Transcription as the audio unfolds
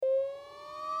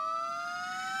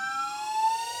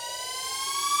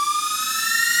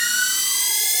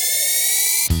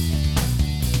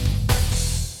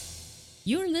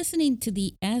listening to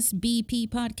the SBP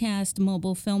Podcast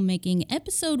Mobile Filmmaking,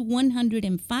 episode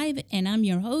 105, and I'm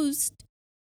your host,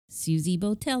 Susie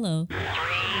Botello.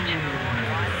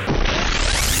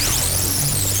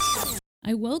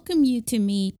 I welcome you to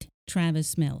meet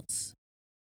Travis Mills.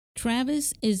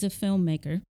 Travis is a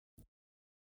filmmaker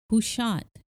who shot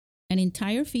an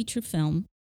entire feature film,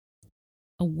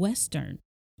 a Western,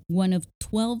 one of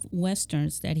 12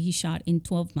 Westerns that he shot in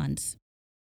 12 months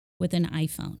with an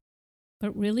iPhone.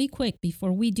 But really quick,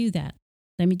 before we do that,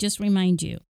 let me just remind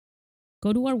you,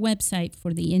 go to our website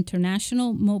for the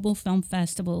International Mobile Film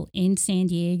Festival in San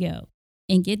Diego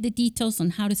and get the details on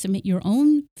how to submit your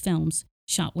own films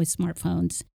shot with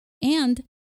smartphones, and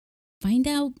find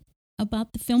out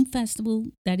about the film festival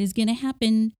that is going to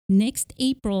happen next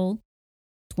April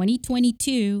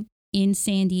 2022 in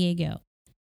San Diego.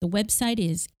 The website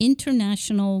is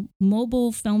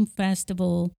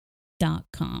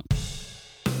internationalmobilefilmfestival.com.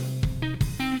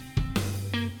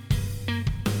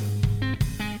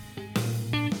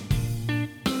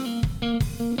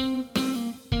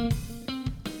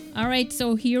 All right,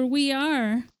 so here we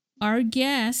are. Our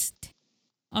guest,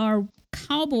 our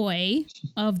cowboy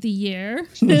of the year,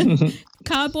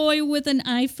 cowboy with an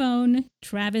iPhone,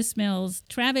 Travis Mills.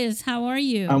 Travis, how are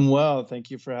you? I'm well.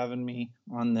 Thank you for having me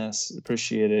on this.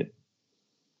 Appreciate it.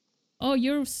 Oh,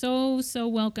 you're so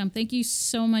welcome. Thank you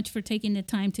so much for taking the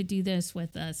time to do this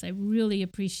with us. I really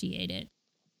appreciate it.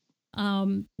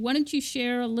 Why don't you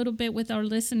share a little bit with our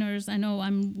listeners? I know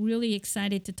I'm really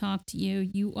excited to talk to you.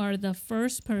 You are the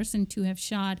first person to have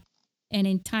shot an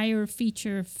entire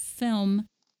feature film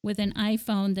with an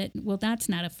iPhone that's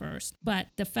not a first, but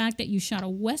the fact that you shot a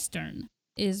Western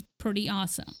is pretty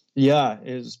awesome. Yeah,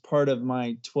 it was part of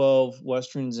my 12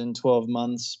 Westerns in 12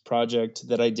 months project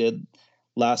that I did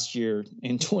last year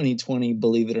in 2020,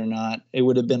 believe it or not. It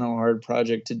would have been a hard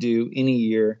project to do any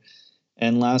year.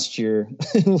 And last year,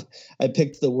 I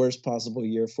picked the worst possible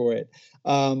year for it.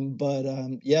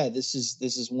 Yeah, this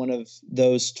is one of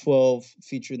those 12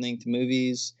 feature-length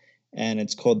movies, and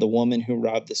it's called The Woman Who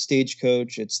Robbed the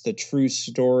Stagecoach. It's the true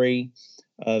story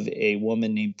of a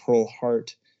woman named Pearl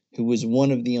Hart, who was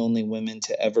one of the only women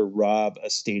to ever rob a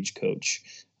stagecoach.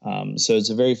 So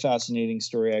it's a very fascinating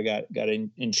story I got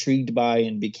intrigued by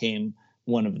and became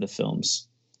one of the films.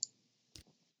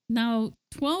 Now,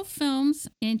 12 films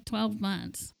in 12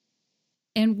 months,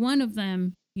 and one of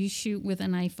them you shoot with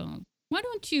an iPhone. Why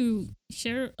don't you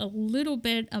share a little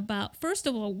bit about, first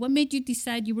of all, what made you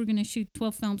decide you were going to shoot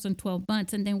 12 films in 12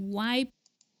 months, and then why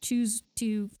choose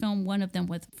to film one of them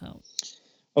with a phone?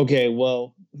 Okay,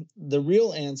 well, the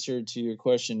real answer to your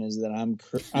question is that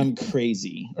I'm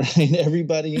crazy, right?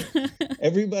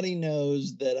 Everybody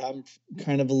knows that I'm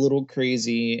kind of a little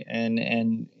crazy, and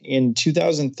in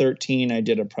 2013 I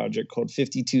did a project called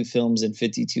 52 Films in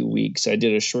 52 Weeks. I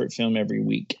did a short film every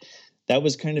week. That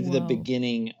was kind of the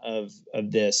beginning of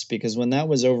this, because when that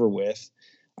was over with,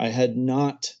 I had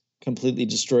not completely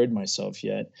destroyed myself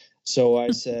yet. So I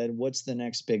said, what's the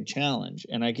next big challenge?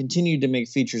 And I continued to make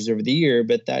features over the year.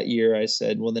 But that year I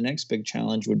said, well, the next big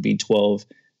challenge would be 12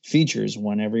 features,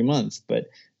 one every month.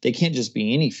 But they can't just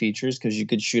be any features, because you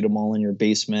could shoot them all in your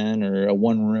basement or a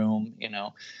one room.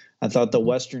 I thought the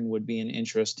Western would be an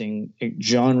interesting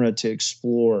genre to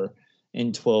explore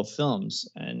in 12 films.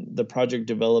 And the project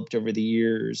developed over the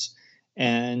years.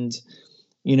 And,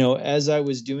 as I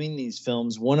was doing these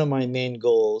films, one of my main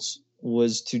goals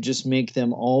was to just make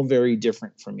them all very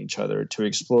different from each other, to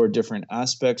explore different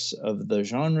aspects of the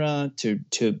genre, to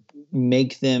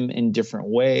make them in different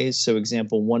ways. So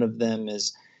example, one of them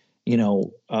is,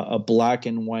 a black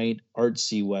and white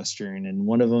artsy Western, and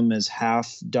one of them is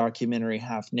half documentary,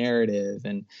 half narrative.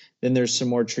 And then there's some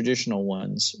more traditional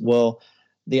ones. Well,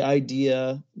 the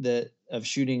idea of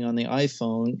shooting on the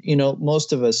iPhone,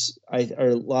 most of us, a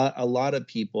lot of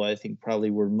people, I think, probably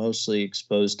were mostly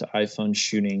exposed to iPhone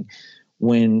shooting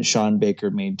when Sean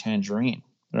Baker made Tangerine,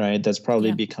 right? That's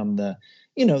probably become that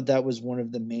was one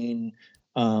of the main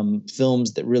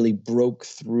films that really broke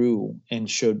through and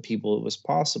showed people it was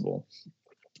possible.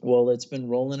 Well, it's been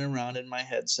rolling around in my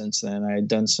head since then. I had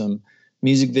done some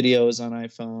music videos on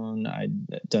iPhone. I'd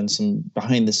done some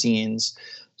behind the scenes.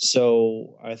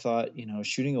 So I thought,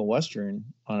 shooting a Western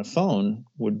on a phone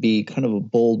would be kind of a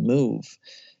bold move.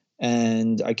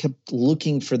 And I kept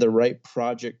looking for the right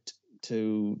project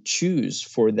to choose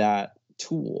for that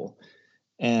tool.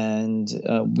 And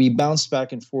we bounced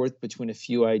back and forth between a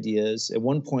few ideas. At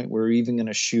one point, we were even going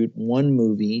to shoot one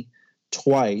movie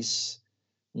twice,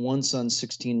 once on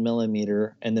 16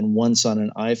 millimeter and then once on an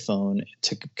iPhone,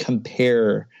 to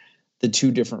compare the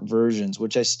two different versions,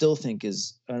 which I still think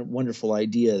is a wonderful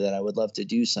idea that I would love to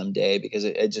do someday, because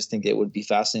I just think it would be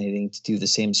fascinating to do the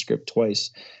same script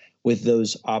twice with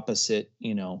those opposite,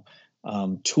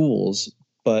 tools.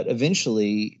 But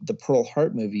eventually, the Pearl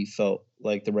Hart movie felt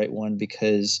like the right one,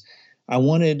 because I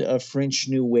wanted a French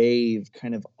New Wave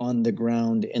kind of on the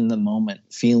ground in the moment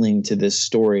feeling to this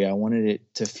story. I wanted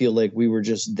it to feel like we were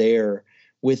just there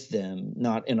with them,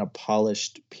 not in a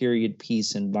polished period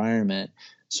piece environment.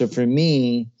 So for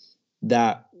me,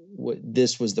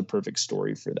 this was the perfect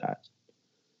story for that.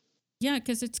 Yeah,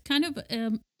 because it's kind of.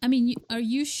 Are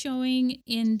you showing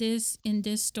in this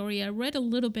story? I read a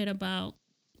little bit about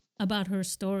her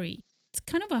story. It's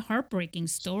kind of a heartbreaking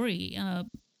story.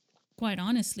 Quite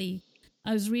honestly,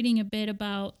 I was reading a bit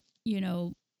about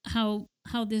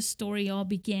how this story all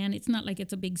began. It's not like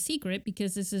it's a big secret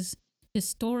because this is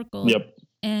historical, Yep.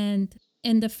 and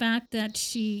the fact that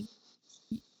she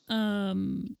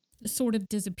sort of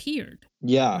disappeared.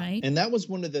 Yeah. Right. And that was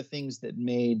one of the things that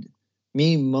made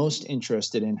me most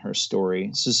interested in her story.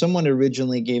 So someone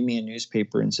originally gave me a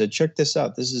newspaper and said, check this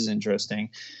out. This is interesting.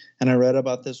 And I read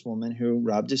about this woman who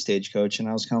robbed a stagecoach, and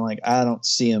I was kind of like, I don't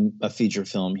see a feature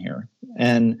film here.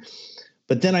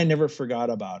 But then I never forgot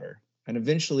about her. And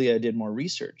eventually I did more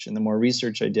research. And the more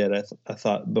research I did, I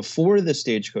thought before the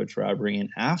stagecoach robbery and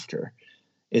after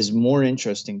is more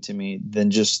interesting to me than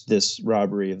just this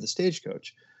robbery of the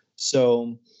stagecoach.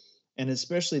 So, and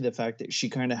especially the fact that she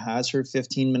kind of has her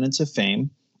 15 minutes of fame,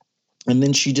 and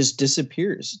then she just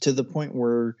disappears to the point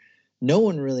where no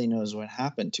one really knows what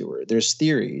happened to her. There's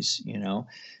theories,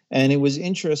 and it was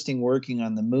interesting working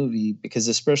on the movie, because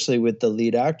especially with the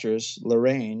lead actress,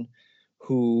 Lorraine,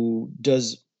 who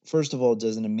first of all,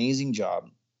 does an amazing job.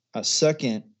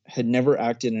 Second, had never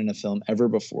acted in a film ever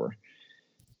before.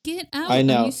 Get out. I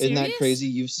know. Are you Isn't that serious? crazy?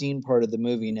 You've seen part of the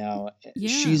movie now. Yeah,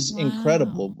 She's wow.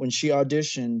 incredible. When she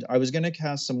auditioned, I was going to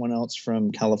cast someone else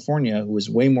from California who was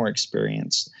way more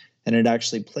experienced and had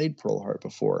actually played Pearl Hart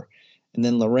before. And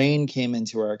then Lorraine came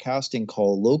into our casting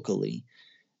call locally.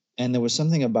 And there was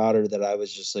something about her that I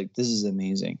was just like, this is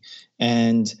amazing.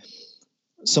 And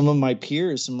some of my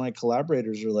peers, some of my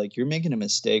collaborators are like, you're making a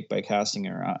mistake by casting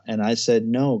her out. And I said,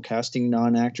 no, casting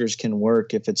non-actors can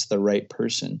work if it's the right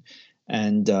person.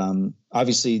 And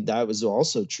obviously that was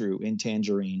also true in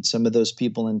Tangerine. Some of those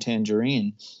people in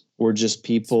Tangerine were just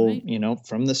people, right.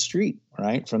 From the street,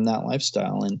 right? From that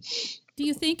lifestyle. And do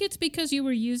you think it's because you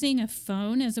were using a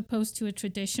phone as opposed to a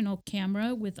traditional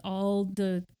camera with all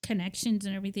the connections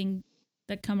and everything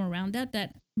that come around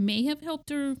that may have helped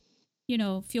her,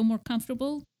 feel more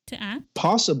comfortable to act?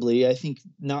 Possibly. I think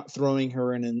not throwing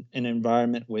her in an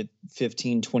environment with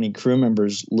 15, 20 crew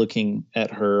members looking at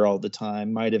her all the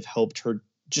time might have helped her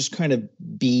just kind of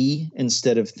be,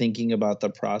 instead of thinking about the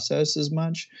process as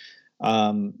much.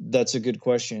 That's a good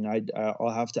question. I'll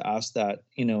have to ask that,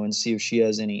 and see if she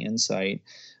has any insight.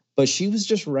 But she was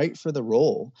just right for the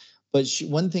role. But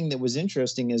one thing that was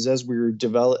interesting is as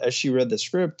she read the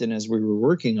script and as we were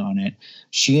working on it,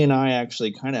 she and I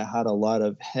actually kind of had a lot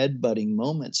of head-butting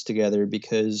moments together,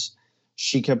 because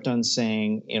she kept on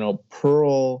saying,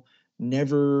 Pearl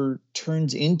never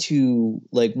turns into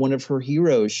like one of her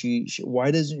heroes.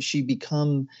 Why doesn't she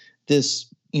become this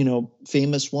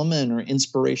famous woman or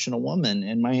inspirational woman?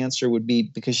 And my answer would be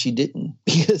because she didn't,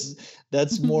 because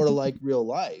that's more like real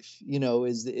life,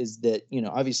 is that,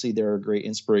 obviously there are great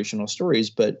inspirational stories,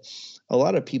 but a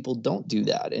lot of people don't do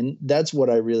that. And that's what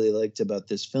I really liked about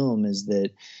this film, is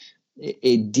that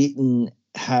it didn't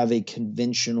have a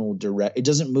conventional it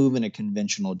doesn't move in a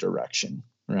conventional direction,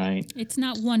 right? It's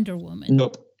not Wonder Woman.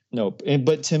 Nope.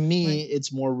 But to me,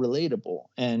 it's more relatable.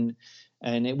 And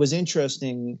it was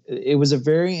interesting. It was a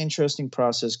very interesting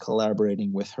process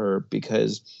collaborating with her,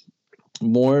 because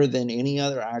more than any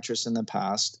other actress in the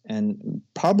past, and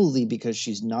probably because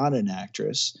she's not an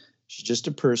actress, she's just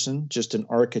a person, just an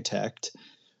architect,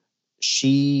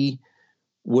 she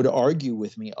would argue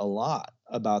with me a lot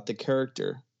about the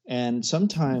character. And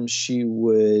sometimes she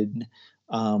would,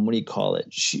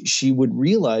 she would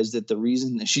realize that the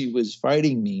reason that she was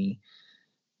fighting me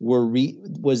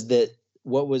was that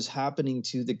what was happening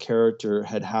to the character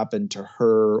had happened to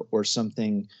her, or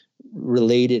something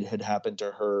related had happened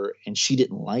to her, and she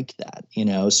didn't like that,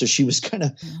 so she was kind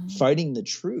of fighting the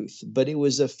truth. But it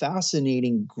was a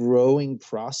fascinating growing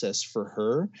process for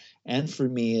her and for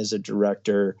me as a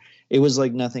director. It was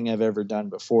like nothing I've ever done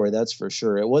before, that's for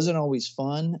sure. It wasn't always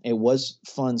fun. It was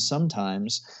fun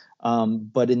sometimes,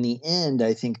 but in the end,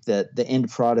 I think that the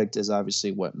end product is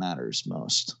obviously what matters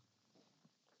most.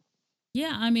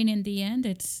 Yeah, I mean, in the end,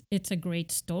 it's a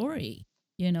great story,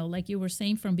 like you were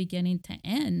saying, from beginning to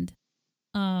end.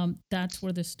 that's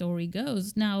where the story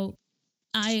goes. Now,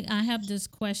 I have this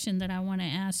question that I want to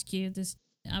ask you. This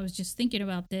I was just thinking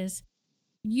about this.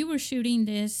 You were shooting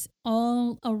this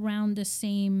all around the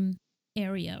same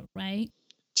area, right?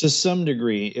 To some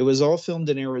degree, it was all filmed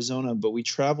in Arizona, but we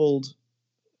traveled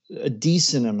a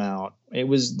decent amount.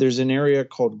 There's an area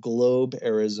called Globe,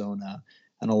 Arizona,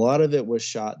 and a lot of it was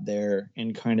shot there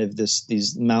in kind of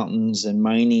these mountains and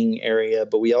mining area.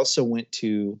 But we also went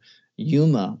to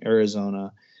Yuma,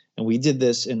 Arizona, and we did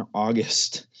this in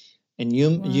August. And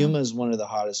Wow. Yuma is one of the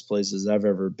hottest places I've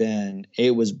ever been.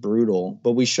 It was brutal,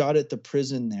 but we shot at the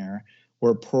prison there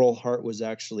where Pearl Hart was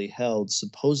actually held,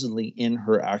 supposedly in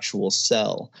her actual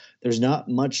cell. There's not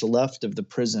much left of the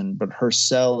prison, but her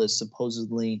cell is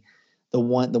supposedly the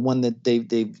one that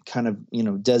they've kind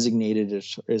of designated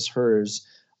as hers.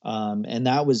 And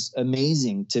that was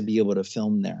amazing to be able to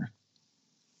film there.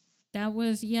 That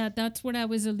was, yeah, that's what I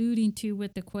was alluding to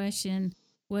with the question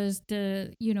was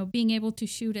the, being able to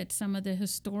shoot at some of the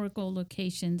historical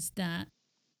locations that,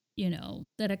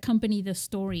 that accompany the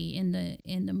story in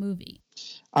the movie.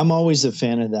 I'm always a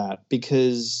fan of that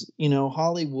because,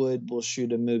 Hollywood will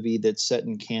shoot a movie that's set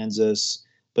in Kansas,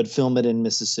 but film it in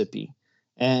Mississippi.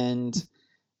 And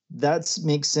that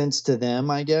makes sense to them,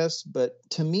 I guess. But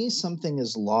to me, something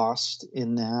is lost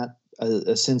in that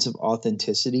a sense of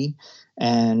authenticity.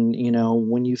 And,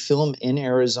 when you film in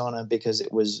Arizona, because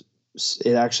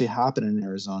it actually happened in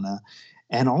Arizona,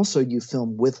 and also you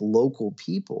film with local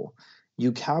people,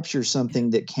 you capture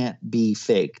something that can't be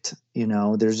faked.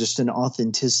 There's just an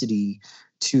authenticity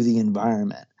to the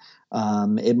environment.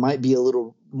 It might be a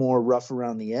little more rough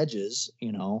around the edges,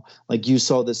 like you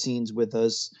saw the scenes with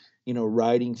us,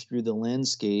 riding through the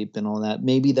landscape and all that.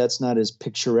 Maybe that's not as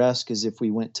picturesque as if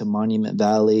we went to Monument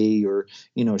Valley or,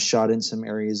 shot in some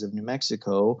areas of New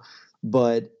Mexico,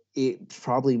 but it's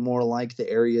probably more like the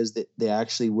areas that they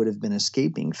actually would have been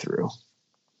escaping through.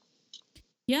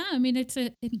 Yeah, I mean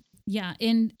yeah,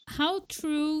 and how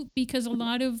true, because a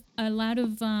lot of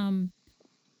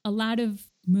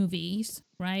movies,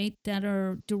 right, that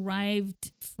are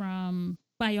derived from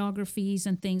biographies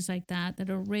and things like that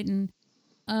are written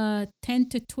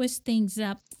tend to twist things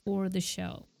up for the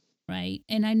show, right?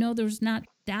 And I know there's not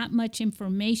that much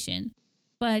information,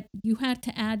 but you had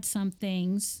to add some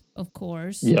things, of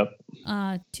course, Yep.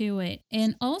 to it.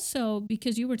 And also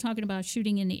because you were talking about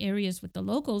shooting in the areas with the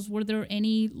locals, were there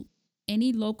any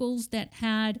locals that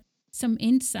had some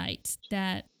insights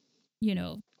that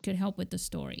could help with the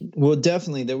story? Well,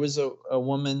 definitely. There was a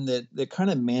woman that kind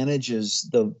of manages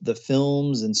the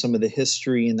films and some of the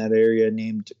history in that area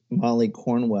named Molly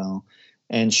Cornwell.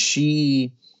 And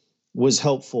she was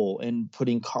helpful in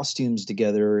putting costumes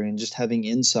together and just having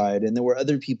insight. And there were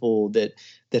other people that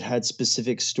had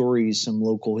specific stories, some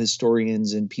local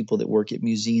historians and people that work at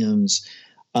museums.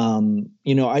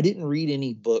 I didn't read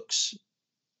any books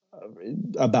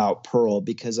about Pearl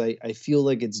because I feel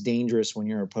like it's dangerous when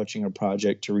you're approaching a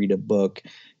project to read a book.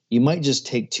 You might just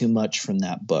take too much from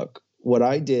that book. What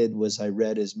I did was I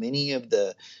read as many of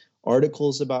the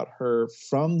articles about her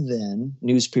from then,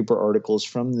 newspaper articles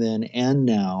from then and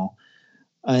now,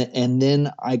 and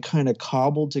then I kind of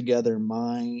cobbled together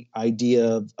my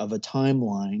idea of a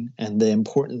timeline and the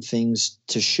important things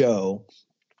to show,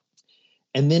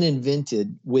 and then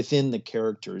invented within the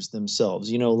characters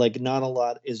themselves. Like not a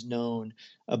lot is known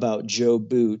about Joe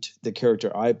Boot, the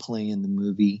character I play in the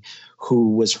movie,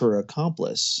 who was her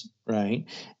accomplice, right?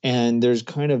 And there's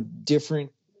kind of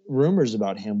different rumors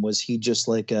about him. Was he just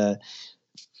like a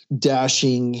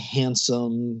dashing,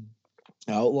 handsome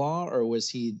outlaw, or was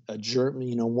he a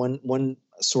German? One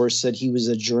source said he was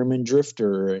a German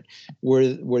drifter.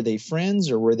 Were they friends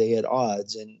or were they at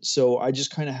odds? And so I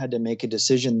just kind of had to make a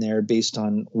decision there based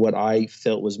on what I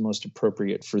felt was most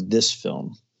appropriate for this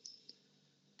film.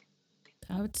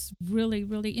 That's really,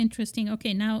 really interesting.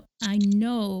 Okay, now I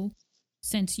know,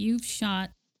 since you've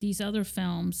shot these other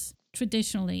films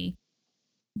traditionally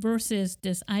versus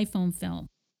this iPhone film,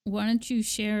 why don't you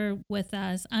share with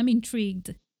us? I'm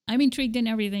intrigued. I'm intrigued in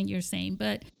everything you're saying,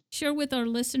 but share with our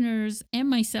listeners and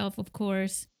myself, of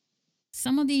course,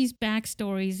 some of these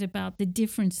backstories about the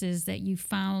differences that you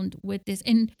found with this.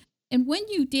 And when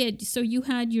you did, so you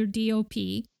had your DOP,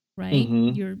 right? Mm-hmm.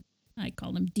 Your, I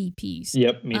call them DPs.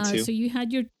 Yep, me too. So you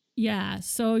had your, yeah.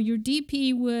 So your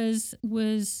DP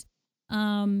was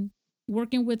um,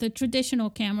 working with a traditional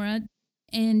camera,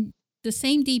 and the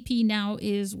same DP now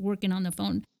is working on the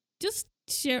phone. Just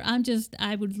share.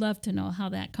 I would love to know how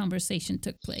that conversation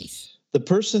took place. The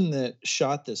person that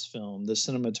shot this film, the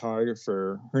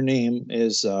cinematographer, her name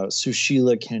is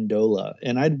Sushila Kandola,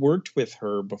 and I'd worked with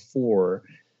her before,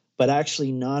 but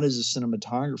actually not as a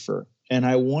cinematographer. and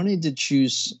I wanted to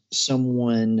choose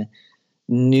someone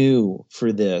new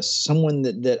for this, someone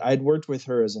that I'd worked with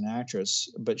her as an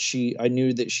actress, but I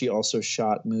knew that she also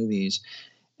shot movies.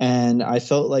 And I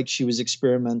felt like she was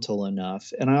experimental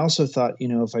enough. And I also thought,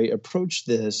 if I approach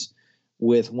this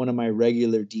with one of my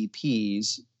regular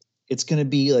DPs, it's going to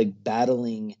be like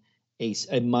battling a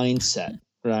mindset,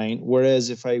 right?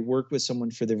 Whereas if I work with someone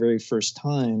for the very first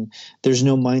time, there's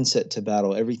no mindset to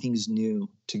battle. Everything's new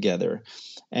together.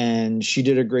 And she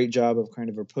did a great job of kind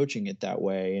of approaching it that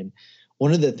way. And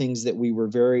one of the things that we were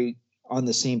very on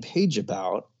the same page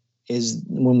about is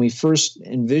when we first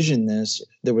envisioned this,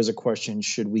 there was a question: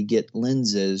 should we get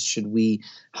lenses?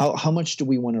 How much do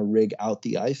we want to rig out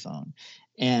the iPhone?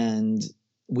 And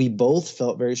we both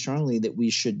felt very strongly that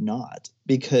we should not,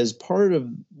 because part of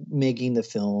making the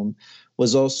film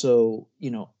was also,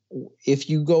 if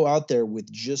you go out there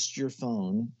with just your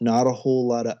phone, not a whole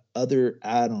lot of other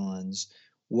add-ons,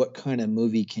 what kind of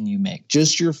movie can you make?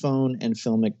 Just your phone and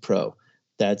Filmic Pro.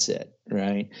 That's it,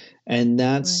 right? And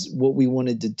that's what we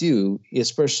wanted to do,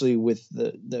 especially with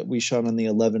that we shot on the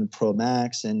 11 Pro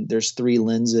Max, and there's 3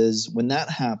 lenses. When that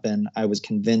happened, I was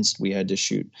convinced we had to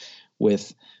shoot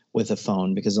with a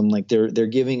phone, because I'm like, they're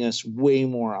giving us way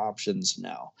more options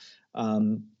now.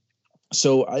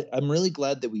 So I'm really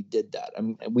glad that we did that.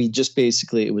 We just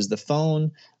basically, it was the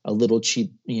phone, a little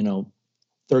cheap,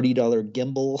 $30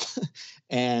 gimbal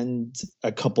and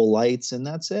a couple lights, and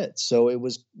that's it. So it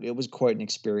was quite an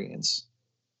experience.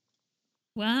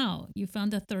 Wow, you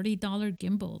found a $30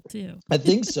 gimbal too. I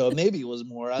think so. Maybe it was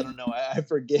more. I don't know. I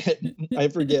forget. I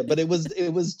forget. But it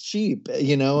was cheap.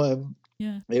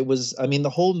 Yeah. It was. I mean,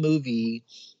 the whole movie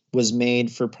was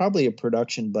made for probably a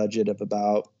production budget of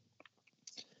about,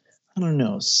 I don't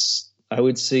know, I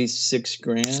would say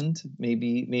 $6,000,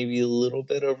 maybe a little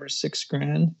bit over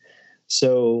 $6,000.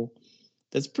 So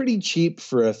that's pretty cheap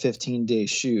for a 15-day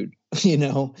shoot,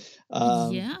 Yeah.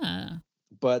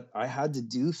 But I had to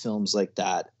do films like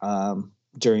that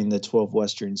during the 12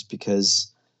 Westerns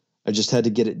because I just had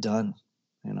to get it done,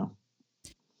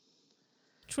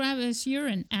 Travis, you're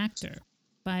an actor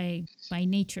by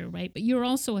nature, right? But you're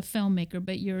also a filmmaker,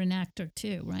 but you're an actor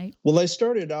too, right? Well, I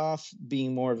started off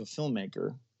being more of a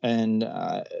filmmaker and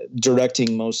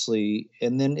directing mostly.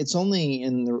 And then it's only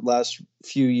in the last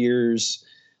few years,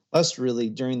 really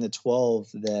during the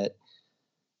 12, that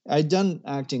I'd done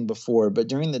acting before, but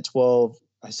during the 12,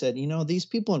 I said, these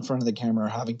people in front of the camera are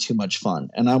having too much fun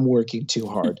and I'm working too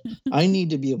hard. I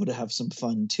need to be able to have some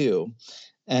fun too.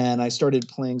 And I started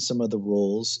playing some of the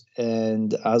roles,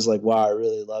 and I was like, wow, I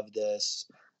really love this.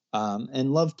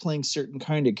 And love playing certain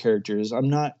kind of characters. I'm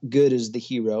not good as the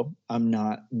hero. I'm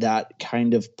not that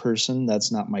kind of person.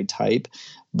 That's not my type.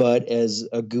 But as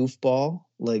a goofball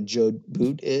like Joe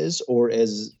Boot is, or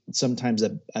as sometimes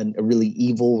a really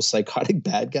evil, psychotic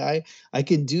bad guy, I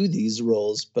can do these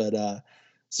roles. But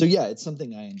so yeah, it's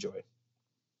something I enjoy.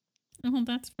 Oh,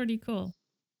 that's pretty cool.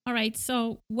 All right.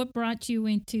 So, what brought you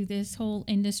into this whole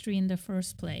industry in the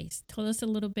first place? Tell us a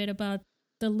little bit about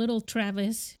the little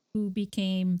Travis who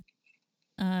became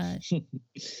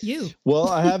you. Well,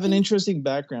 I have an interesting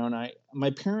background.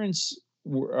 My parents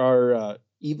are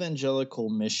evangelical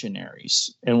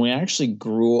missionaries, and we actually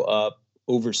grew up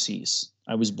overseas.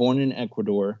 I was born in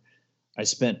Ecuador. I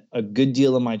spent a good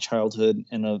deal of my childhood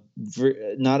in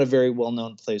not a very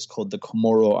well-known place called the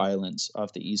Comoro Islands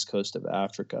off the east coast of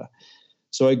Africa.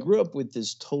 So I grew up with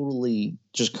this totally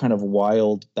just kind of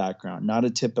wild background, not a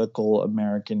typical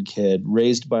American kid,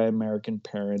 raised by American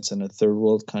parents in a third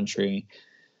world country.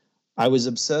 I was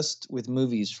obsessed with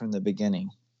movies from the beginning.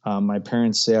 My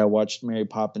parents say I watched Mary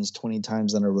Poppins 20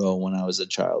 times in a row when I was a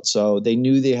child. So they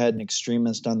knew they had an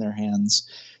extremist on their hands,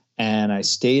 and I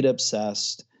stayed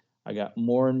obsessed. I got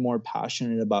more and more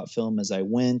passionate about film as I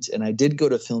went, and I did go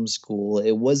to film school.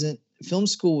 Film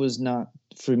school was not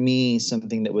for me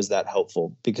something that was that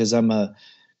helpful, because I'm a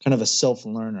kind of a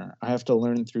self-learner. I have to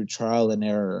learn through trial and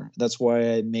error. That's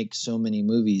why I make so many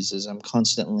movies, is I'm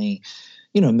constantly,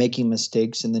 making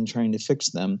mistakes and then trying to fix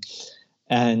them.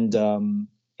 And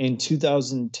in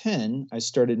 2010, I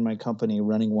started my company,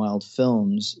 Running Wild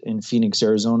Films, in Phoenix,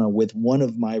 Arizona, with one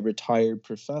of my retired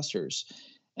professors.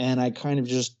 And I kind of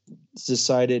just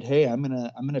decided, hey, I'm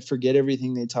gonna forget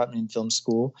everything they taught me in film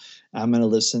school. I'm gonna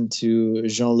listen to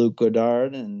Jean-Luc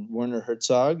Godard and Werner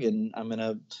Herzog, and I'm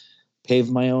gonna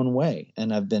pave my own way.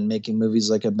 And I've been making movies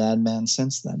like a madman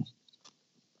since then.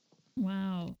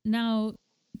 Wow. Now,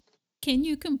 can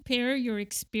you compare your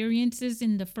experiences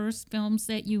in the first films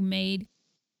that you made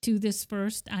to this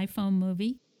first iPhone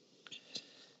movie?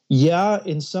 Yeah,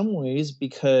 in some ways,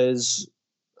 because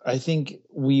I think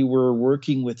we were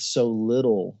working with so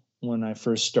little when I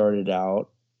first started out,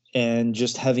 and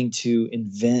just having to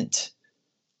invent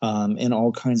in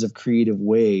all kinds of creative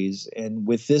ways. And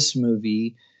with this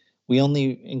movie,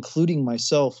 including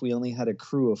myself, we only had a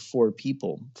crew of 4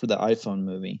 people for the iPhone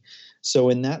movie. So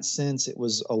in that sense, it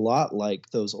was a lot like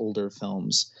those older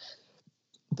films.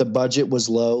 The budget was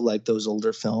low, like those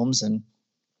older films, and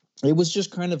it was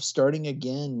just kind of starting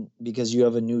again because you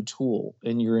have a new tool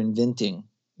and you're inventing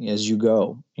as you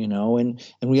go, and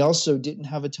we also didn't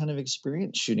have a ton of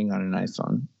experience shooting on an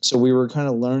iPhone. So we were kind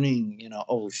of learning,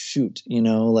 oh shoot,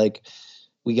 like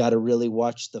we got to really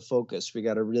watch the focus. We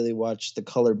got to really watch the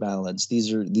color balance.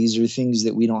 These are things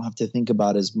that we don't have to think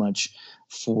about as much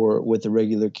with a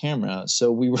regular camera.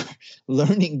 So we were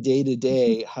learning day to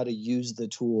day how to use the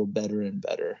tool better and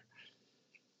better.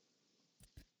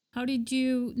 How did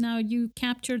you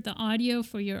captured the audio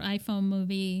for your iPhone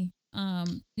movie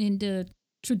in the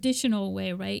traditional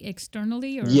way, right?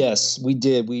 Externally or? Yes, we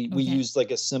did. We used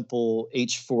like a simple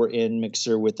H4n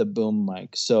mixer with a boom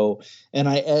mic. So, and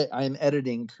I'm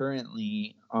editing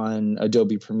currently on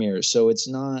Adobe Premiere. So it's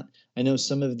not, I know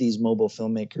some of these mobile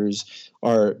filmmakers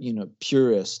are,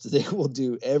 purists. They will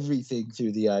do everything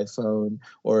through the iPhone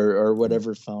or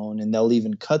whatever phone, and they'll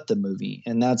even cut the movie.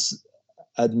 And that's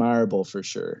admirable for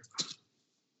sure.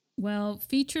 Well,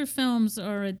 feature films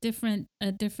are a different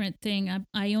thing.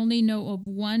 I only know of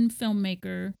one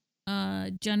filmmaker,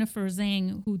 Jennifer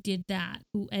Zhang, who did that,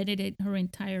 who edited her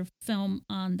entire film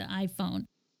on the iPhone.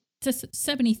 It's a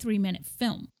 73-minute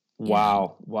film.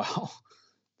 Wow.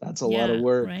 That's a lot of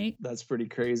work. Right? That's pretty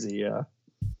crazy. Yeah.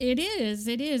 It is,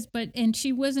 and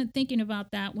she wasn't thinking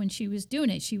about that when she was doing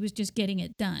it. She was just getting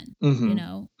it done,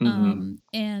 Mm-hmm.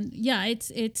 And yeah, it's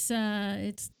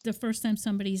the first time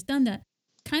somebody's done that.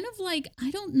 Kind of like, I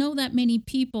don't know that many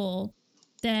people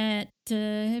that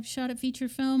have shot a feature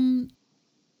film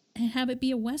and have it be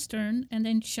a Western and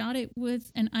then shot it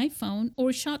with an iPhone,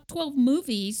 or shot 12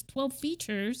 movies, 12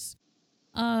 features,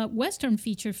 Western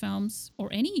feature films, or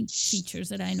any features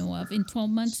that I know of, in 12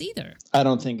 months either. I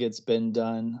don't think it's been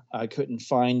done. I couldn't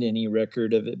find any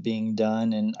record of it being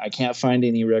done, and I can't find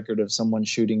any record of someone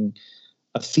shooting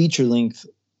a feature-length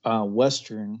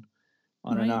Western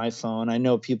on an iPhone. I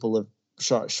know people have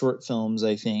shot short films,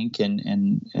 I think,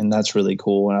 and that's really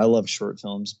cool. And I love short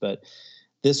films, but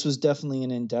this was definitely an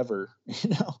endeavor,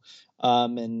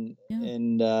 and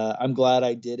I'm glad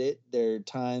I did it. There are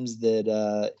times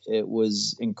that it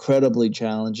was incredibly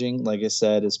challenging, like I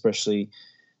said, especially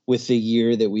with the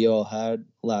year that we all had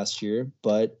last year,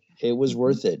 but it was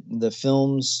worth it. The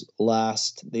films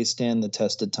they stand the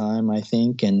test of time, I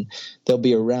think, and they'll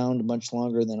be around much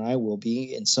longer than I will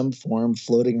be in some form,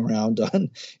 floating around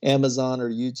on Amazon or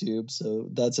YouTube. So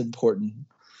that's important.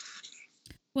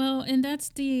 Well, and that's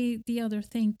the other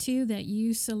thing too, that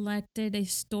you selected a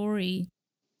story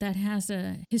that has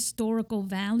a historical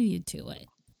value to it.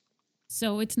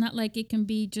 So it's not like it can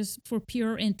be just for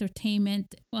pure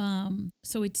entertainment.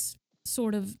 So it's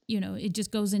sort of, it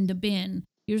just goes in the bin.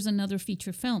 Here's another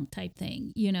feature film type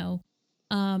thing,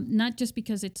 not just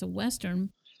because it's a Western,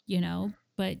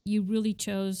 but you really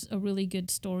chose a really good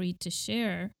story to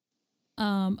share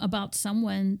about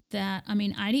someone that,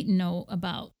 I didn't know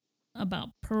about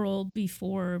Pearl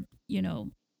before,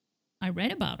 I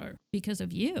read about her because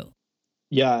of you.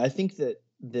 Yeah, I think that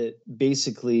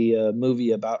basically a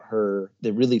movie about her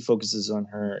that really focuses on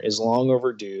her is long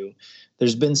overdue.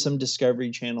 There's been some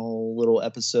Discovery Channel little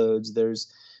episodes.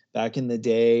 There's back in the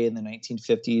day in the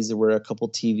 1950s, there were a couple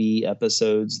TV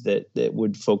episodes that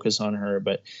would focus on her,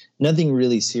 but nothing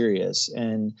really serious.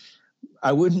 And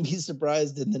I wouldn't be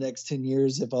surprised in the next 10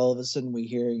 years if all of a sudden we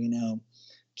hear,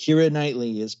 Keira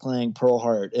Knightley is playing Pearl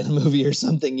Hart in a movie or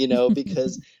something,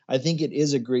 because I think it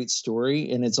is a great story,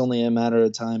 and it's only a matter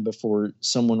of time before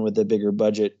someone with a bigger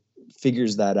budget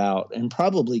figures that out and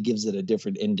probably gives it a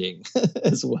different ending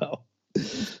as well.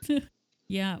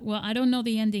 Yeah, well, I don't know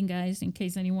the ending, guys, in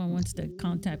case anyone wants to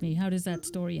contact me. How does that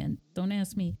story end? Don't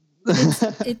ask me.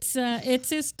 It's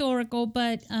historical,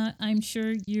 but I'm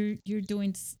sure you're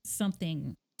doing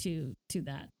something to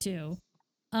that too.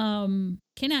 Can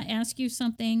I ask you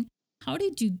something? How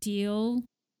did you deal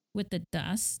with the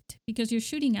dust? Because you're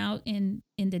shooting out in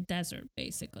the desert,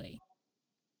 basically.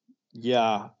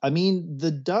 Yeah, I mean,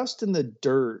 the dust and the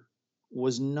dirt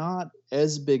was not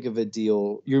as big of a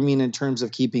deal. You mean in terms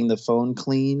of keeping the phone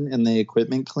clean and the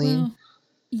equipment clean? Well,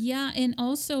 yeah, and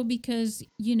also because,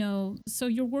 so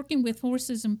you're working with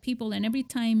horses and people, and every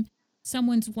time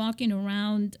someone's walking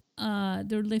around,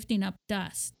 they're lifting up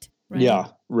dust, right? Yeah,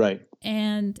 right.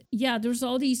 And yeah, there's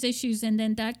all these issues, and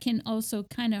then that can also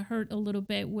kind of hurt a little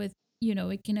bit with,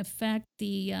 it can affect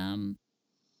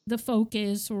the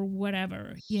focus or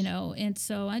whatever, you know. And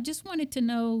so I just wanted to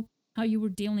know how you were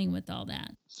dealing with all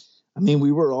that. I mean,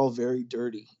 we were all very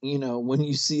dirty. You know, when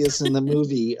you see us in the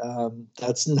movie,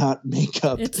 that's not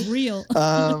makeup. It's real.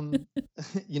 Um,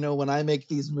 you know, when I make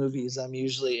these movies,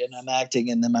 and I'm acting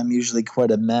in them, I'm usually quite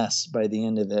a mess by the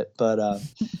end of it. But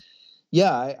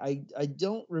yeah, I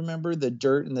don't remember the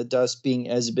dirt and the dust being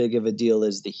as big of a deal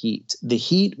as the heat. The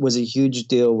heat was a huge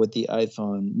deal with the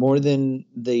iPhone, more than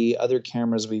the other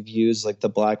cameras we've used, like the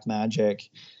Blackmagic.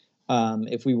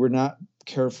 If we were not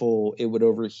careful, it would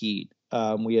overheat.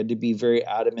 We had to be very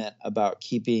adamant about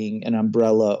keeping an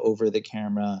umbrella over the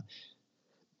camera,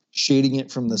 shading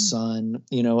it from the Mm. sun.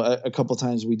 You know, a couple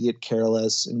times we'd get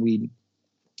careless and we'd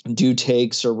do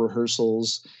takes or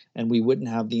rehearsals and we wouldn't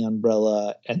have the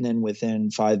umbrella. And then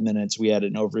within 5 minutes, we had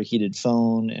an overheated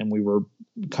phone and we were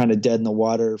kind of dead in the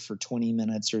water for 20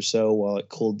 minutes or so while it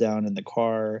cooled down in the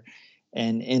car.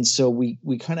 And so we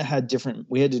kind of had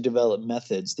we had to develop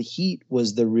methods. The heat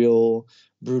was the real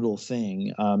brutal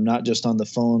thing, not just on the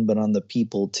phone, but on the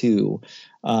people too.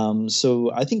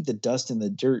 So I think the dust and the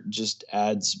dirt just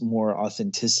adds more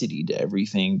authenticity to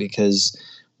everything because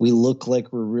we look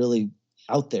like we're really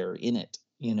out there in it,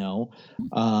 you know.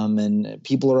 And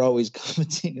people are always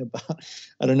commenting about,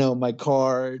 I don't know, my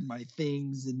car and my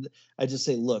things, and I just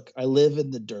say, look, I live in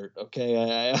the dirt,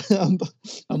 okay.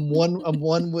 I'm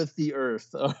one with the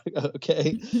earth,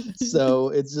 okay. So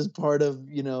it's just part of,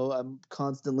 you know, I'm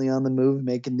constantly on the move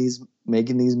making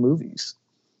these movies.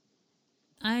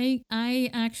 I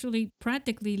actually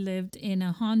practically lived in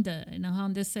a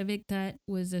Honda Civic that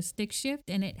was a stick shift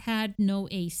and it had no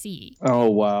AC. Oh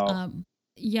wow.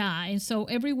 Yeah, and so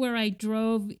everywhere I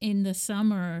drove in the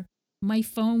summer, my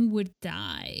phone would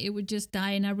die. It would just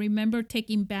die. And I remember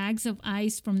taking bags of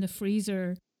ice from the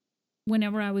freezer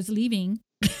whenever I was leaving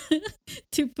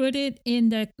to put it in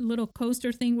the little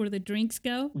coaster thing where the drinks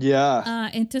go. Yeah.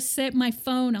 And to set my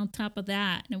phone on top of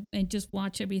that and just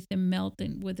watch everything melt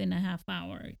within a half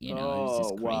hour. You know, it was Oh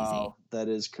just crazy. wow, that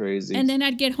is crazy. And then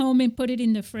I'd get home and put it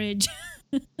in the fridge.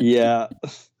 Yeah.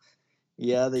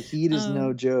 Yeah, the heat is no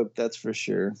Um, joke, that's for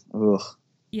sure. Ugh.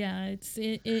 yeah,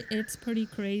 it's pretty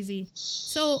crazy.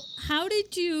 So how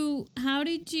did you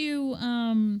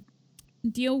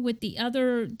deal with the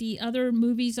other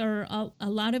movies? Are a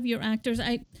lot of your actors?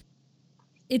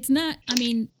 It's not. I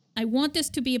mean, I want this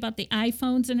to be about the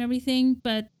iPhones and everything,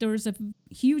 but there's a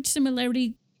huge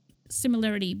similarity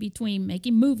between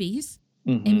making movies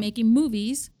and Mm-hmm. making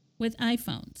movies with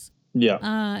iPhones.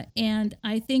 Yeah. And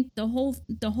I think the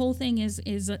whole thing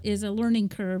is a learning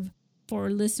curve for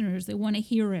listeners. They want to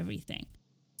hear everything.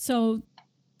 So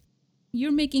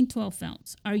you're making 12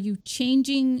 films. Are you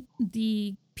changing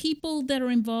the people that are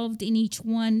involved in each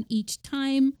one each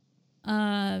time?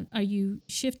 Are you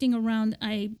shifting around?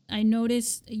 I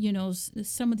noticed,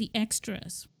 some of the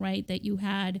extras, right, that you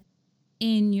had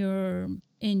in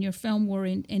your film were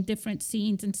in different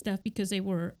scenes and stuff because they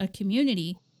were a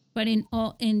community. But in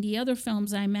the other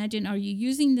films, I imagine, are you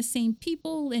using the same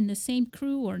people and the same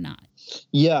crew or not?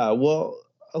 Yeah, well,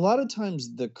 a lot of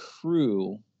times the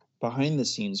crew, behind the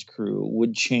scenes crew,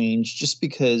 would change just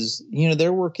because, you know,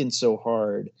 they're working so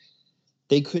hard.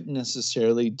 They couldn't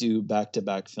necessarily do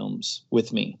back-to-back films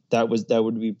with me. That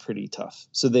would be pretty tough.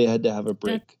 So they had to have a That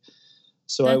break.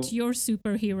 So that's your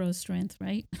superhero strength,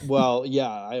 right? well, yeah,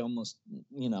 I almost,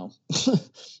 you know,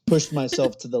 pushed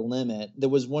myself to the limit. There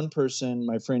was one person,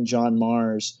 my friend John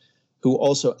Mars, who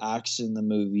also acts in the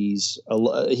movies.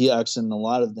 He acts in a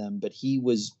lot of them, but he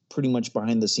was pretty much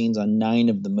behind the scenes on 9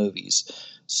 of the movies.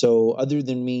 So other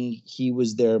than me, he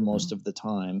was there most Oh. of the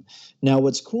time. Now,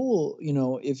 what's cool, you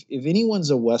know, if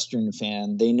anyone's a Western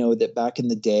fan, they know that back in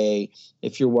the day,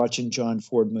 if you're watching John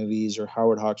Ford movies or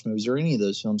Howard Hawks movies or any of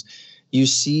those films, you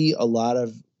see a lot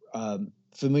of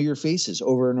familiar faces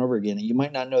over and over again. And you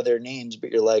might not know their names, but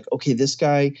you're like, okay, this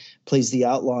guy plays the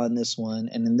outlaw in this one.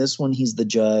 And in this one, he's the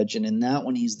judge. And in that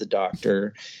one, he's the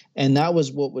doctor. And that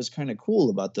was what was kind of cool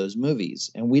about those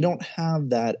movies. And we don't have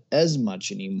that as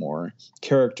much anymore,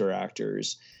 character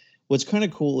actors. What's kind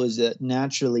of cool is that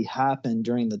naturally happened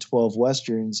during the 12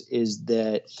 Westerns is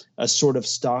that a sort of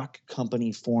stock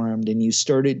company formed, and you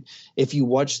started, if you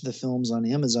watch the films on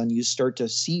Amazon, you start to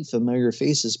see familiar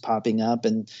faces popping up,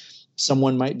 and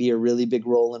someone might be a really big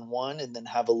role in one and then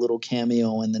have a little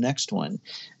cameo in the next one.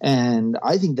 And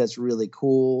I think that's really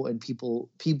cool. And people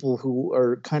who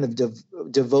are kind of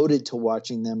devoted to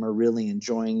watching them are really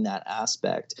enjoying that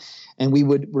aspect. And we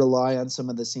would rely on some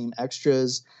of the same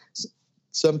extras.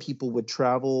 Some people would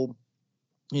travel,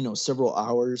 you know, several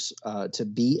hours to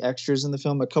be extras in the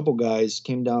film. A couple guys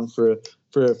came down for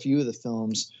a few of the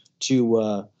films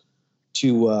to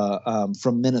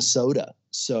from Minnesota.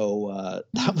 So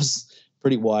that was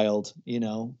pretty wild,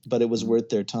 but it was worth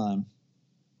their time.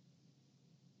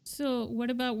 So, what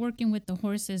about working with the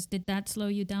horses? Did that slow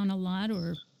you down a lot,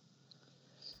 or?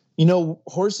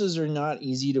 Horses are not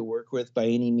easy to work with by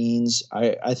any means.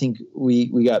 I think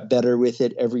we got better with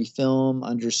it every film,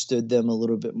 understood them a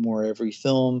little bit more every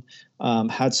film,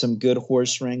 had some good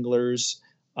horse wranglers.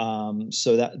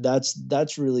 So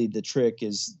that's really the trick,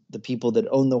 is the people that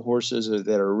own the horses or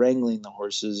that are wrangling the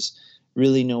horses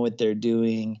really know what they're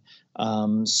doing.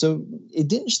 So it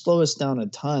didn't slow us down a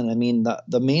ton. I mean,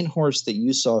 the main horse that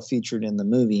you saw featured in the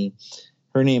movie,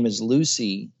 her name is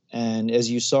Lucy. And as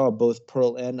you saw, both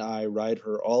Pearl and I ride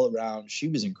her all around. She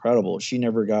was incredible. She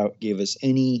never gave us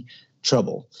any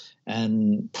trouble.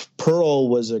 And Pearl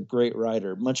was a great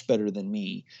rider, much better than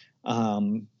me.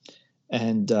 It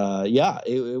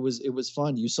was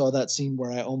fun. You saw that scene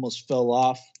where I almost fell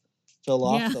off the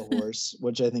horse,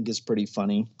 which I think is pretty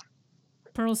funny.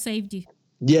 Pearl saved you.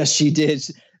 Yes, she did.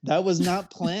 That was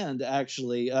not planned,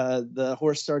 actually. The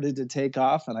horse started to take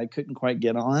off, and I couldn't quite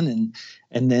get on,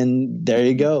 and then there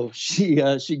you go. She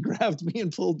grabbed me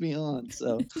and pulled me on.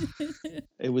 So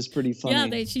it was pretty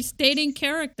funny. Yeah, she stayed in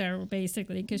character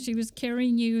basically, because she was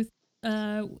carrying you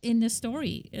in the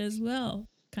story as well.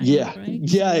 Right?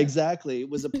 Yeah, exactly. It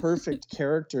was a perfect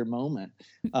character moment,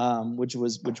 which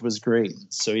was great.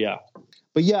 So yeah.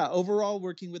 But yeah, overall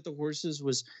working with the horses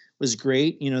was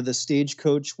great. The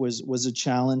stagecoach was a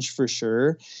challenge for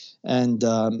sure. And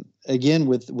again,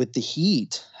 with the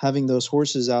heat, having those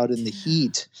horses out in the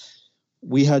heat,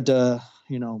 we had to,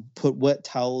 put wet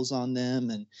towels on them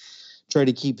and try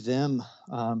to keep them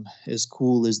as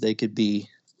cool as they could be.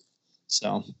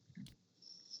 So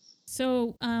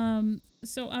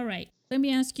all right. Let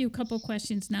me ask you a couple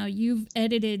questions now. You've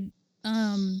edited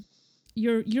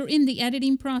you're in the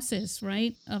editing process,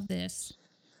 right, of this?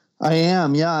 I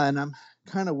am, yeah, and I'm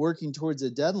kind of working towards a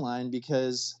deadline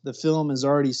because the film is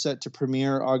already set to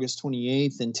premiere August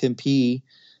 28th in Tempe.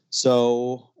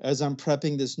 So as I'm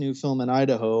prepping this new film in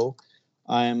Idaho,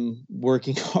 I'm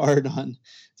working hard on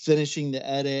finishing the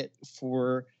edit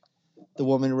for The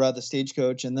Woman Who Rode the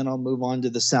Stagecoach, and then I'll move on to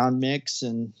the sound mix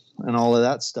and all of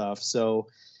that stuff. So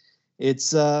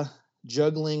it's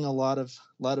juggling a lot of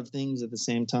things at the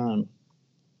same time.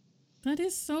 That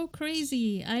is so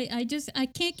crazy. I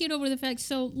can't get over the fact.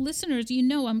 So listeners,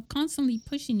 I'm constantly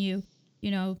pushing you,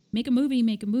 make a movie.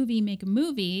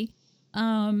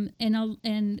 And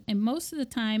most of the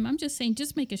time I'm just saying,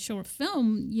 just make a short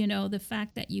film. The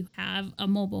fact that you have a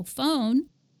mobile phone,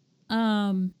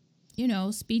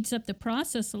 speeds up the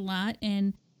process a lot.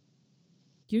 And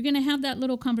you're going to have that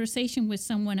little conversation with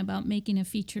someone about making a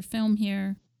feature film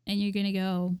here. And you're going to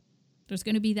go, there's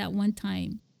going to be that one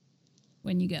time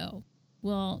when you go,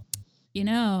 well,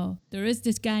 there is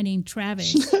this guy named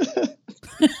Travis.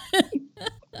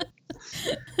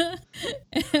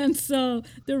 And so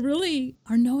there really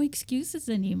are no excuses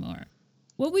anymore.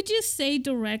 What would you say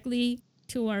directly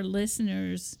to our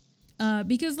listeners?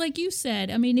 Because like you said,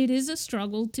 I mean, it is a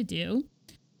struggle to do.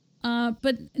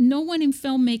 But no one in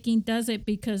filmmaking does it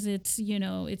because it's,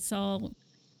 it's all,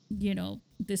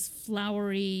 this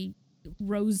flowery,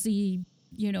 rosy,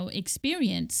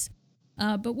 experience.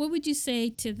 But what would you say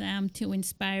to them to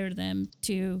inspire them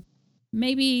to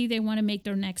maybe they want to make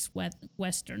their next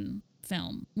Western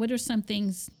film? What are some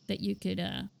things that you could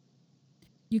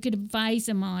advise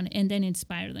them on and then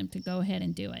inspire them to go ahead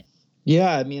and do it?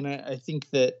 Yeah, I mean, I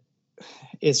think that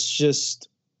it's just,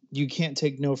 you can't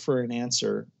take no for an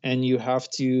answer, and you have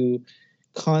to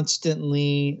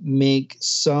constantly make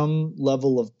some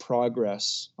level of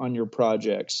progress on your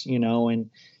projects, and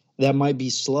that might be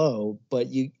slow, but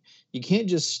you can't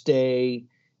just stay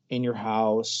in your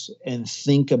house and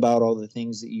think about all the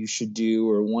things that you should do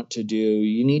or want to do.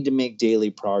 You need to make daily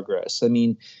progress. I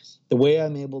mean, the way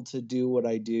I'm able to do what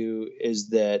I do is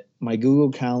that my Google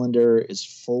Calendar is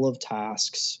full of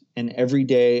tasks, and every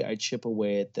day I chip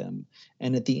away at them.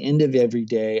 And at the end of every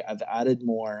day, I've added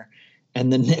more.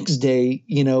 And the next day,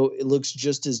 it looks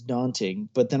just as daunting,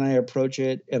 but then I approach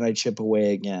it and I chip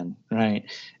away again, right?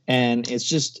 And it's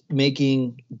just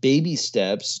making baby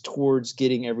steps towards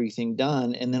getting everything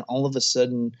done. And then all of a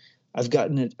sudden, I've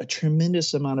gotten a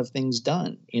tremendous amount of things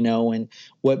done, and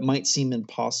what might seem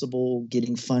impossible,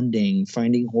 getting funding,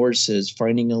 finding horses,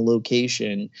 finding a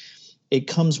location, it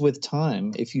comes with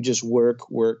time. If you just work,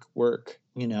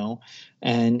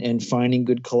 and finding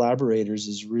good collaborators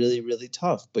is really, really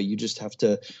tough, but you just have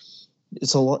to,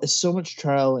 it's so much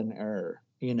trial and error,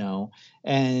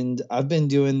 and I've been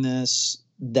doing this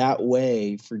that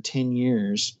way for 10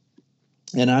 years.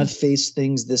 And I've faced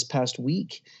things this past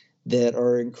week that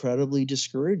are incredibly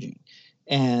discouraging.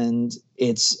 And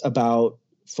it's about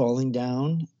falling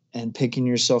down and picking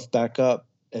yourself back up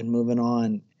and moving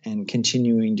on and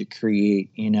continuing to create,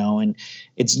 and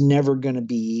it's never going to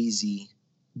be easy,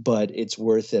 but it's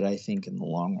worth it, I think, in the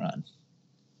long run.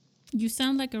 You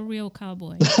sound like a real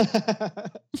cowboy.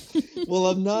 Well,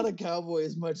 I'm not a cowboy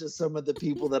as much as some of the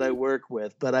people that I work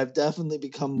with, but I've definitely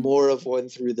become more of one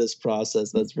through this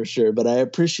process, that's for sure. But I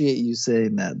appreciate you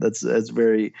saying that. That's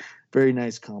very, very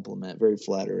nice compliment, very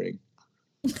flattering.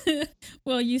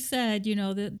 Well, you said,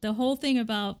 the whole thing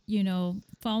about,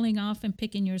 falling off and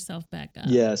picking yourself back up.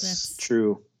 Yes, that's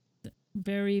true.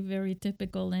 Very, very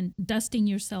typical, and dusting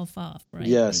yourself off, right?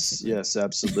 Yes, basically. yes,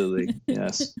 absolutely.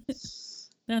 Yes.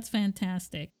 That's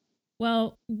fantastic.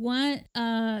 Well, one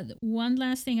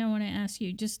last thing I want to ask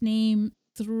you. Just name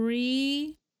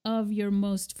 3 of your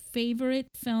most favorite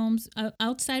films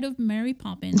outside of Mary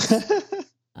Poppins.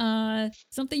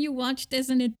 Something you watched as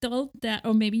an adult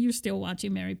or maybe you're still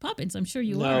watching Mary Poppins. I'm sure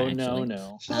you are, actually.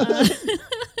 No.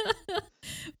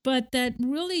 But that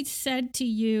really said to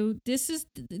you, this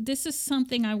is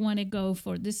something I want to go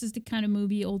for. This is the kind of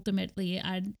movie ultimately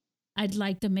I'd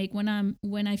like to make when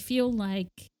I feel like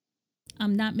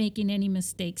I'm not making any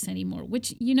mistakes anymore,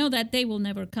 which that day will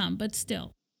never come, but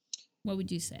still, what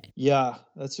would you say? Yeah,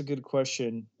 that's a good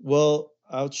question. Well,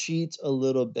 I'll cheat a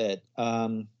little bit.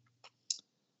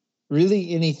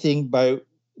 Really anything by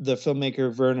the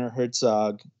filmmaker Werner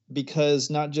Herzog, because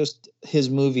not just his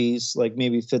movies, like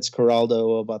maybe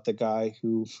Fitzcarraldo, about the guy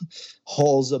who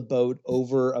hauls a boat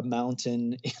over a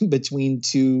mountain in between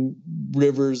 2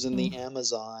 rivers in the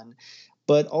Amazon,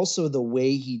 but also the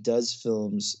way he does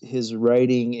films. His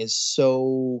writing is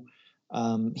so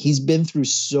he's been through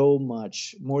so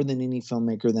much, more than any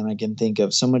filmmaker that I can think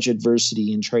of, so much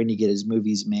adversity in trying to get his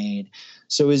movies made.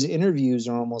 So his interviews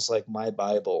are almost like my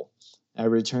Bible. I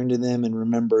return to them and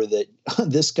remember that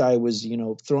this guy was,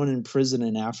 thrown in prison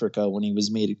in Africa when he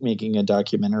was making a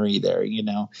documentary there,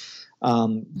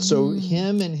 So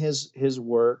him and his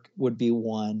work would be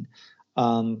one.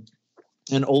 An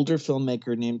older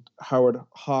filmmaker named Howard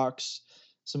Hawks,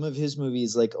 some of his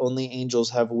movies like Only Angels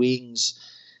Have Wings,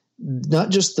 not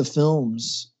just the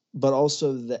films, but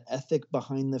also the ethic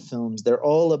behind the films. They're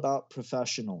all about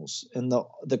professionals. And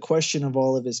the question of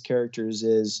all of his characters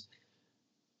is,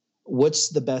 what's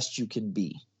the best you can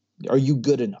be? Are you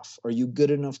good enough? Are you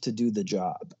good enough to do the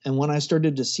job? And when I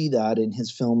started to see that in his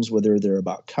films, whether they're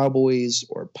about cowboys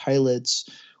or pilots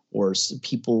or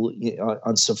people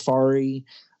on safari,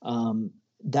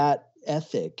 that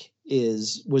ethic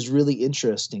was really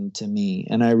interesting to me,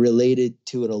 and I related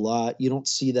to it a lot. You don't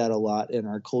see that a lot in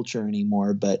our culture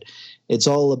anymore, but it's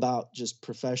all about just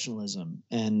professionalism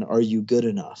and are you good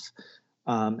enough?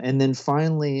 And then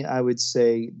finally, I would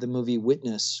say the movie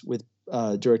Witness, with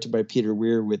directed by Peter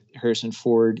Weir with Harrison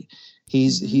Ford.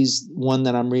 He's one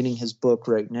that I'm reading his book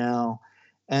right now,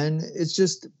 and it's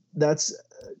just, that's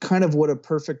kind of what a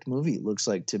perfect movie looks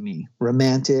like to me.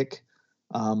 Romantic,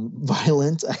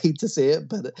 violent. I hate to say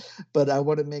it, but I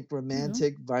want to make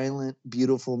romantic, violent,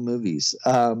 beautiful movies.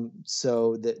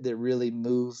 So that really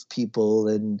move people,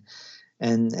 and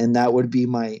that would be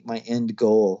my end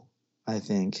goal, I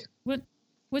think.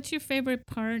 What's your favorite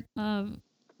part of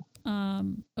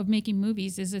making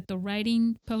movies? Is it the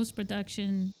writing,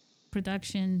 post-production,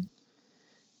 production?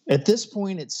 At this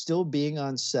point, it's still being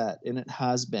on set, and it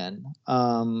has been.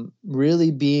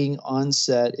 Really being on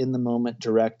set in the moment,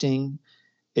 directing,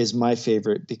 is my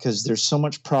favorite, because there's so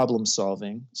much problem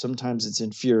solving. Sometimes it's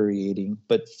infuriating,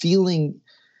 but feeling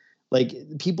like,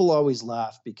 people always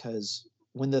laugh because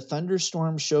when the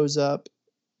thunderstorm shows up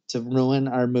to ruin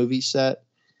our movie set,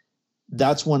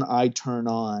 that's when I turn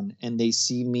on and they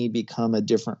see me become a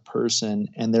different person.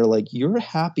 And they're like, "You're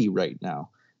happy right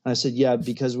now." And I said, "Yeah,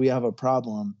 because we have a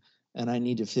problem and I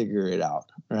need to figure it out."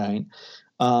 Right.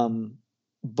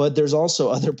 But there's also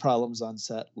other problems on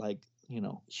set, like,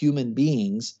 human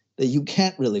beings that you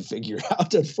can't really figure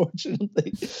out,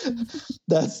 unfortunately.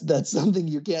 That's something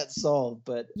you can't solve,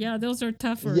 but yeah, those are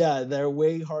tougher. Yeah, they're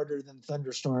way harder than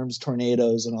thunderstorms,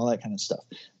 tornadoes, and all that kind of stuff.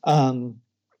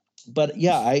 But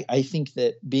yeah, I think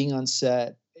that being on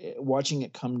set, watching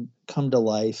it come to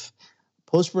life,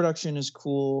 post-production is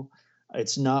cool.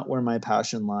 It's not where my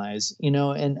passion lies,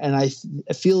 and I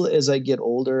feel as I get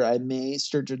older, I may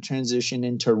start to transition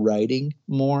into writing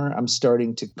more. I'm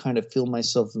starting to kind of feel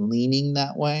myself leaning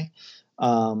that way.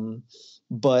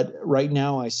 But right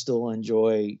now I still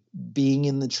enjoy being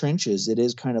in the trenches. It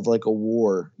is kind of like a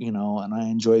war, and I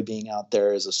enjoy being out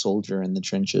there as a soldier in the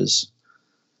trenches.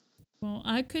 Well,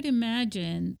 I could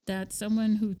imagine that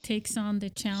someone who takes on the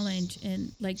challenge,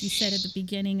 and like you said at the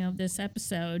beginning of this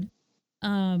episode,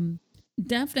 um,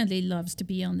 definitely loves to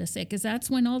be on the set because that's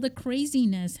when all the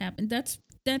craziness happened. That's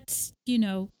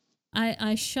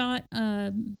I shot.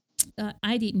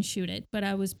 I didn't shoot it, but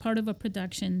I was part of a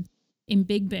production in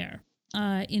Big Bear.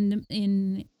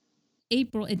 In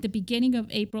April, at the beginning of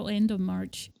April, end of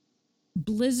March, snow Oh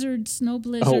blizzards.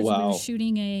 We were wow.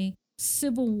 shooting a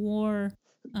Civil War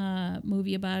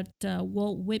movie about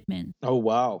Walt Whitman. Oh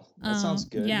wow. That sounds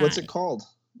good. Yeah, What's it called?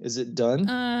 Is it done?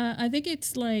 I think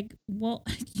it's like, well,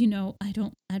 I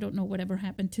don't know whatever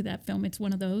happened to that film. It's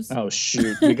one of those. Oh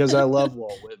shoot, because I love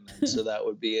Walt Whitman, so that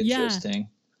would be Yeah, interesting.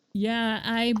 yeah,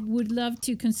 I would love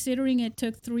to. Considering it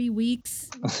took 3 weeks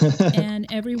and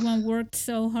everyone worked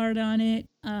so hard on it.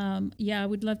 Yeah, I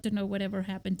would love to know whatever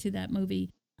happened to that movie.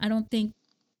 I don't think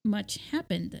much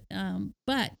happened,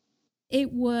 but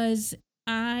it was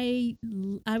I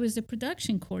was a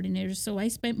production coordinator, so I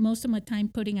spent most of my time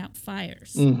putting out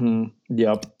fires.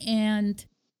 Yep. And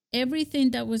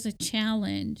everything that was a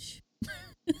challenge.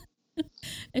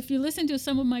 If you listen to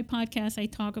some of my podcasts, I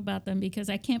talk about them because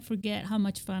I can't forget how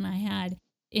much fun I had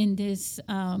in this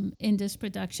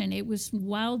production. It was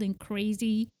wild and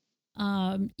crazy.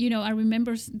 I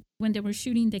remember when they were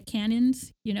shooting the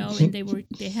cannons, and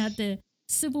they had the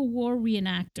Civil War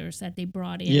reenactors that they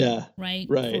brought in, Yeah. right,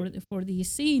 Right. for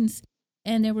these scenes,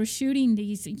 and they were shooting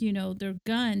these, their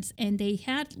guns, and they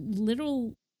had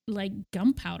little like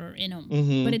gunpowder in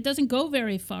them, but it doesn't go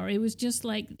very far. It was just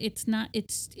like it's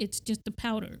just the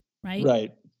powder, right?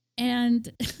 Right. And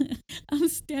I'm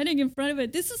standing in front of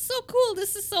it. This is so cool.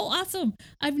 This is so awesome.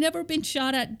 I've never been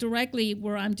shot at directly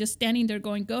where I'm just standing there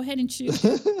going, go ahead and shoot.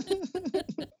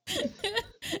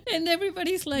 And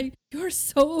everybody's like, you're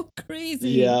so crazy.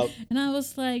 Yeah. And I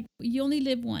was like, you only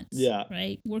live once. Yeah.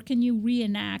 Right? Where can you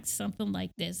reenact something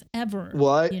like this ever?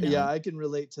 Well, I can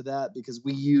relate to that because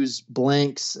we use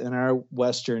blanks in our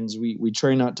westerns. We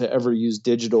try not to ever use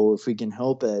digital if we can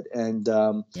help it. And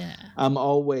I'm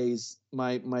always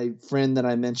my friend that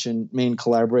I mentioned, main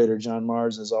collaborator John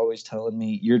Mars, is always telling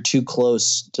me you're too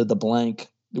close to the blank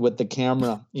with the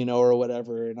camera, or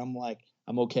whatever. And I'm like,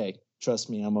 I'm okay.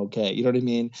 Trust me, I'm okay. You know what I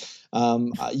mean?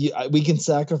 We can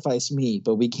sacrifice me,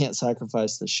 but we can't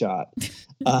sacrifice the shot.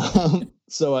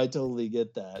 So I totally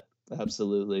get that.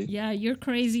 Absolutely. Yeah, you're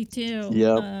crazy too.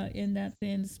 Yeah. In that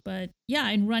sense, but yeah,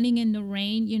 and running in the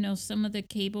rain, some of the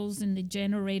cables and the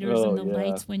generators and the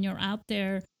lights when you're out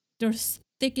there, they're as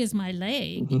thick as my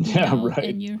leg. Yeah, right.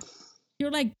 And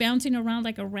you're like bouncing around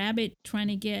like a rabbit trying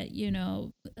to get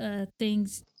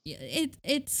things.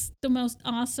 It's the most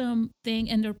awesome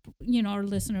thing, and they're our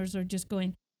listeners are just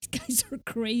going, these guys are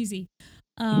crazy.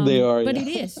 They are, but it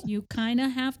is. You kind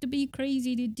of have to be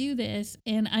crazy to do this.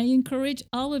 And I encourage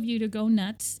all of you to go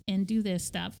nuts and do this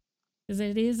stuff because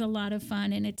it is a lot of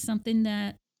fun. And it's something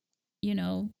that,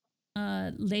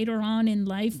 later on in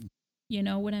life, you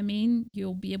know what I mean?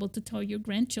 You'll be able to tell your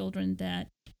grandchildren that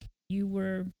you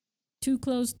were too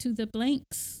close to the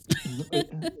blanks.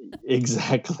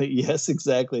 Exactly. Yes,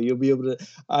 exactly. You'll be able to.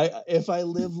 If I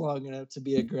live long enough to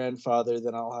be a grandfather,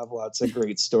 then I'll have lots of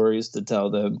great stories to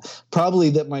tell them. Probably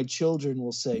that my children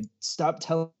will say, "Stop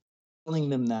telling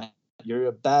them that you're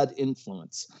a bad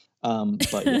influence."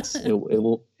 But yes, it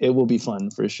will be fun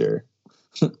for sure.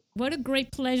 What a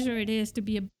great pleasure it is to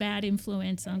be a bad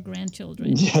influence on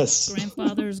grandchildren. Yes.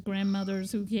 Grandfathers,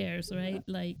 grandmothers, who cares, right?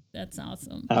 Like, that's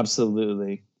awesome.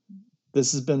 Absolutely.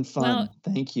 This has been fun. Well,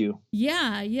 thank you.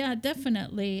 Yeah,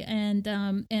 definitely. And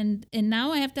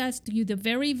now I have to ask you the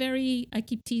very, I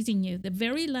keep teasing you, the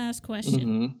very last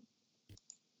question.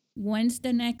 When's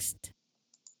the next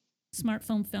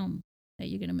smartphone film that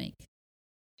you're going to make?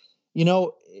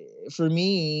 For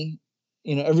me,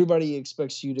 everybody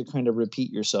expects you to kind of repeat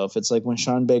yourself. It's like when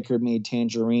Sean Baker made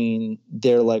Tangerine,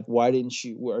 they're like, aren't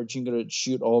you going to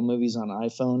shoot all movies on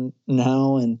iPhone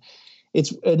now? And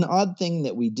it's an odd thing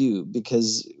that we do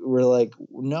because we're like,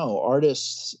 no,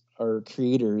 artists or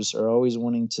creators are always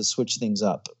wanting to switch things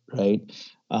up, right?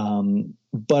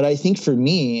 But I think for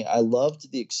me, I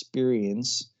loved the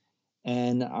experience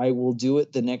and I will do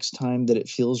it the next time that it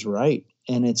feels right.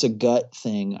 And it's a gut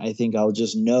thing. I think I'll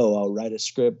just know I'll write a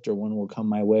script or one will come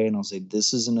my way and I'll say,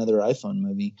 this is another iPhone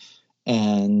movie.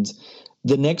 And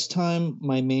the next time,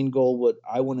 my main goal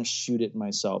I want to shoot it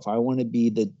myself. I want to be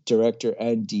the director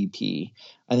and DP.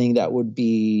 I think that would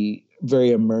be very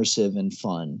immersive and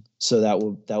fun. So that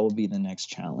will be the next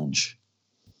challenge.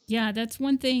 Yeah, that's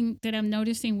one thing that I'm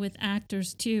noticing with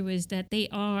actors too, is that they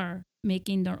are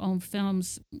making their own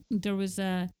films. There was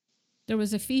a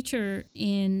feature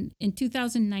in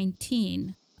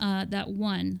 2019 that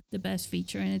won the best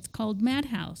feature, and it's called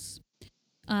Madhouse.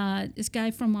 This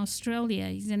guy from Australia,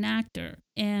 he's an actor,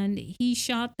 and he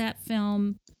shot that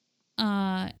film,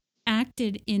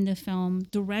 acted in the film,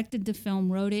 directed the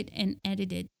film, wrote it, and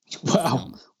edited the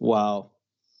film. Wow.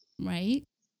 Right?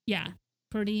 Yeah.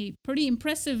 Pretty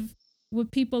impressive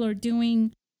what people are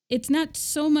doing. It's not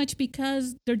so much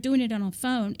because they're doing it on a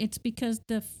phone. It's because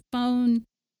the phone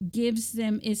gives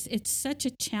them, it's such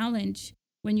a challenge.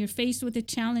 When you're faced with a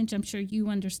challenge, I'm sure you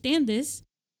understand this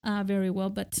very well,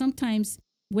 but sometimes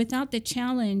without the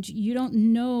challenge, you don't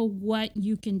know what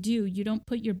you can do. You don't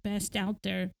put your best out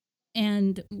there.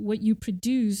 And what you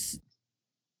produce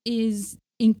is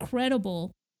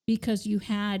incredible because you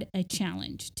had a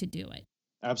challenge to do it.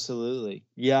 Absolutely.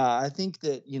 Yeah, I think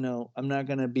that, I'm not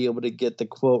going to be able to get the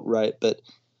quote right, but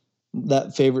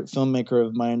that favorite filmmaker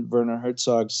of mine, Werner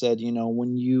Herzog, said,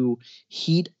 when you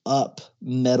heat up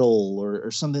metal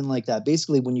or something like that,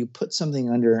 basically when you put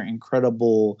something under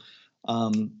incredible,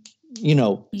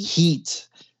 heat,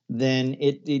 then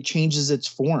it changes its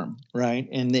form, right?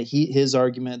 And that his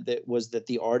argument was that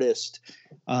the artist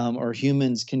or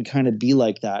humans can kind of be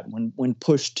like that. When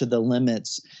pushed to the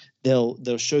limits,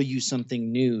 they'll show you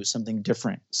something new, something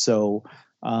different. So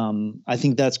I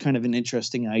think that's kind of an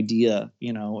interesting idea,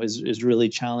 is really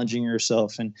challenging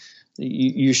yourself, and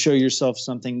you show yourself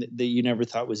something that you never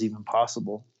thought was even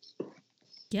possible.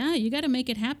 Yeah, you got to make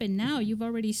it happen now. You've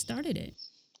already started it.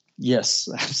 Yes,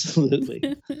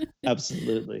 absolutely.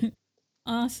 Absolutely.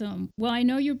 Awesome. Well, I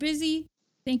know you're busy.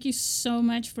 Thank you so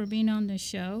much for being on the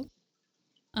show.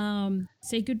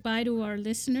 Say goodbye to our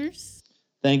listeners.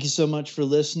 Thank you so much for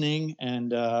listening.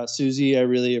 And Susie, I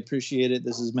really appreciate it.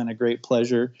 This has been a great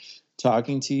pleasure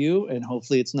talking to you. And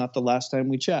hopefully it's not the last time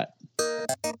we chat.